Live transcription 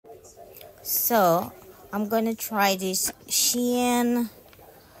So I'm gonna try this Shien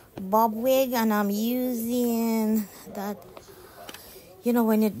bob wig, and I'm using that. You know,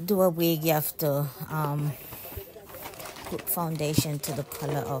 when you do a wig, you have to put foundation to the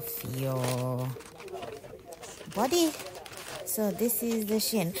color of your body. So this is the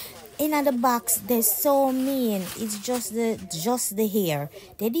Shien. In the box, they're so mean. It's just the hair.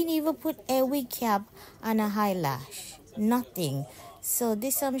 They didn't even put a wig cap and a eyelash. Nothing. So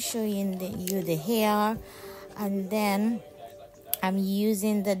this I'm showing you the hair, and then I'm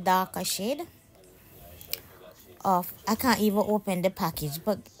using the darker shade of. I can't even open the package,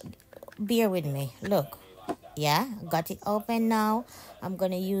 but bear with me. Look, yeah, got it open now. I'm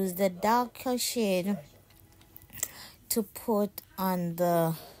gonna use the darker shade to put on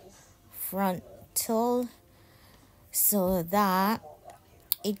the frontal so that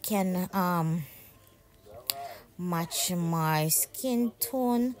it can match my skin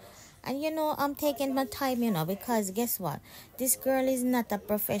tone. And you know, I'm taking my time, you know, because guess what, this girl is not a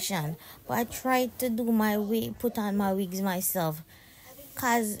profession, but I tried to do my wig, put on my wigs myself,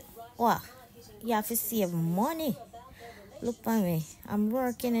 cause what, you have to save money. Look at me, I'm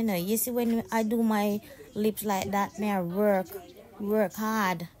working, you know. You see, when I do my lips like that, may I work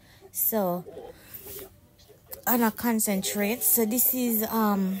hard. So and I concentrate. So this is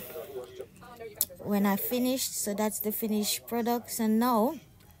when I finished. So that's the finished product. So now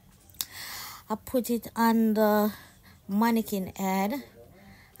I put it on the mannequin head,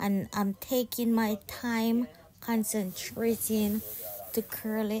 and I'm taking my time concentrating to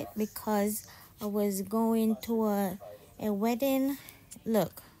curl it because I was going to a wedding.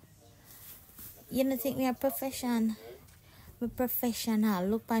 Look, you don't think me a professional? I'm a professional.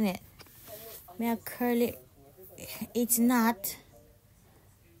 Look on it. Me I curl it. It's not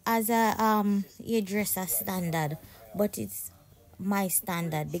as a hairdresser standard, but it's my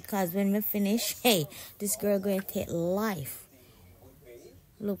standard, because when we finish, hey, this girl going to take life.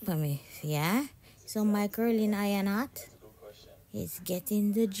 Look at me, yeah. So my curling iron hat is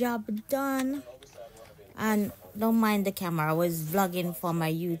getting the job done. And don't mind the camera, I was vlogging for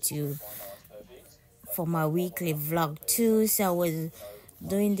my YouTube, for my weekly vlog too. So I was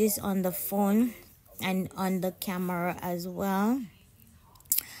doing this on the phone and on the camera as well.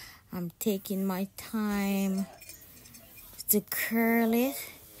 I'm taking my time to curl it,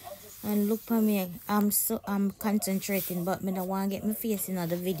 and look at me. I'm concentrating, but me don't want to get my face in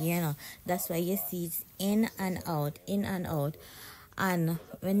the video, you know. That's why you see it's in and out, and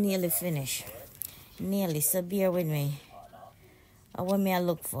we're nearly finished. Nearly, so bear with me. What may I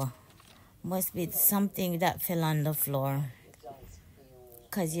look for? Must be something that fell on the floor,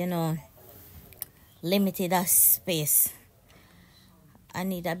 cause you know, limited space. I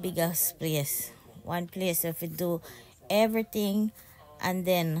need a bigger place. One place if you do everything, and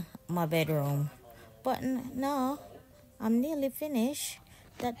then my bedroom. But no, I'm nearly finished.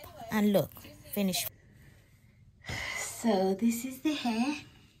 That, and look, finished. So this is the hair.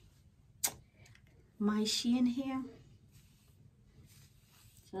 My Shien hair.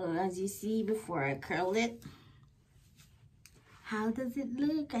 So as you see before I curl it, how does it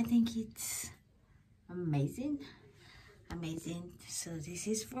look? I think it's amazing. So this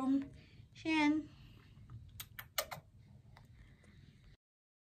is from Shien.